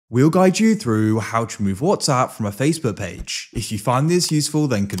We'll guide you through how to remove WhatsApp from a Facebook page. If you find this useful,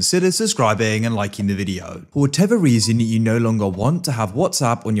 then consider subscribing and liking the video. For whatever reason, you no longer want to have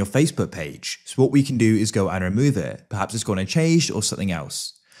WhatsApp on your Facebook page. So what we can do is go and remove it. Perhaps it's gone and changed or something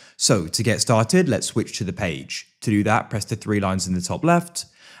else. So to get started, let's switch to the page. To do that, press the three lines in the top left,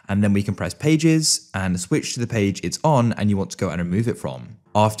 and then we can press pages and switch to the page it's on and you want to go and remove it from.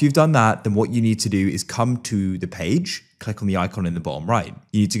 After you've done that, then what you need to do is come to the page, click on the icon in the bottom right.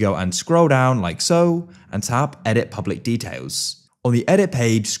 You need to go and scroll down like so and tap Edit Public Details. On the edit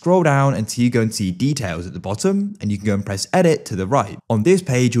page, scroll down until you go and see details at the bottom and you can go and press edit to the right. On this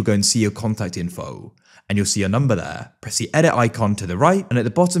page, you'll go and see your contact info and you'll see your number there. Press the edit icon to the right and at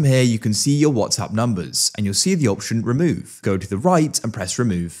the bottom here, you can see your WhatsApp numbers and you'll see the option remove. Go to the right and press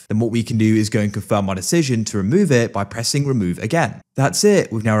remove. Then what we can do is go and confirm our decision to remove it by pressing remove again. That's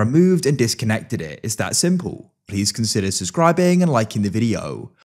it. We've now removed and disconnected it. It's that simple. Please consider subscribing and liking the video.